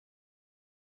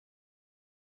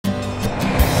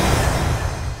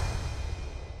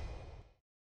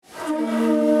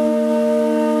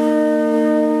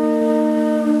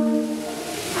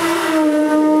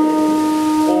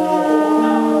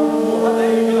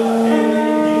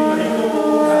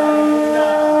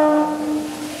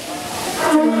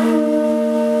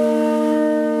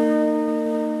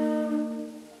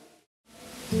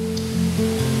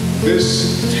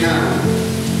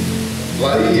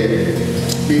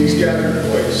these gathered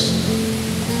place.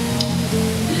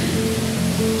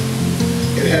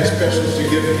 It has special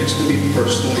significance to me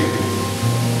personally.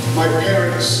 My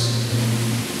parents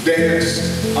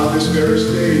danced on this very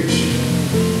stage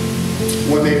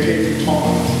when they came to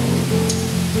Tonga.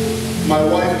 My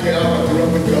wife, Kayla, grew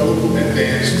up in Kahu and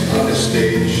danced on this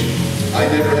stage. I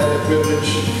never had the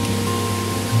privilege,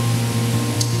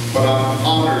 but I'm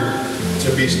honored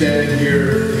to be standing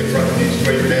here in front of these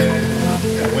great men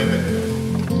and women.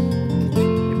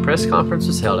 A press conference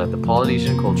was held at the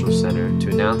Polynesian Cultural Center to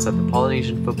announce that the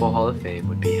Polynesian Football Hall of Fame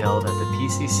would be held at the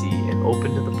PCC and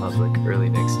open to the public early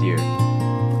next year.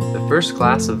 The first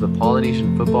class of the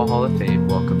Polynesian Football Hall of Fame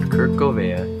welcomed Kirk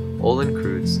Govea, Olin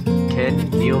Kreutz, Ken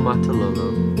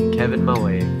Neomatalolo, Kevin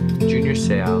Maue, Junior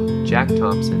Seau, Jack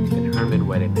Thompson, and Herman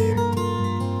Wedemeyer.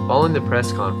 Following the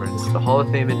press conference, the Hall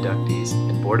of Fame inductees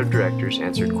and board of directors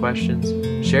answered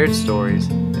questions, shared stories,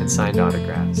 and signed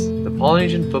autographs. The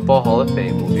Polynesian Football Hall of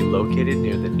Fame will be located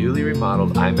near the newly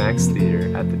remodeled IMAX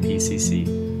Theater at the PCC.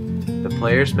 The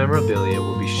players' memorabilia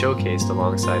will be showcased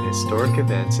alongside historic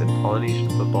events in Polynesian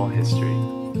football history.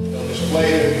 They'll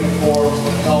display their uniforms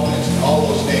and helmets and all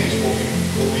those things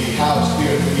will be housed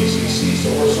here at the PCC, so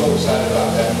we're so excited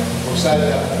about that. We're excited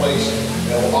to have a place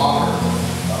that will honor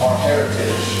our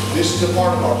heritage. This is a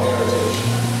part of our heritage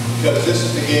because this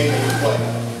is the game that we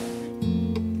play.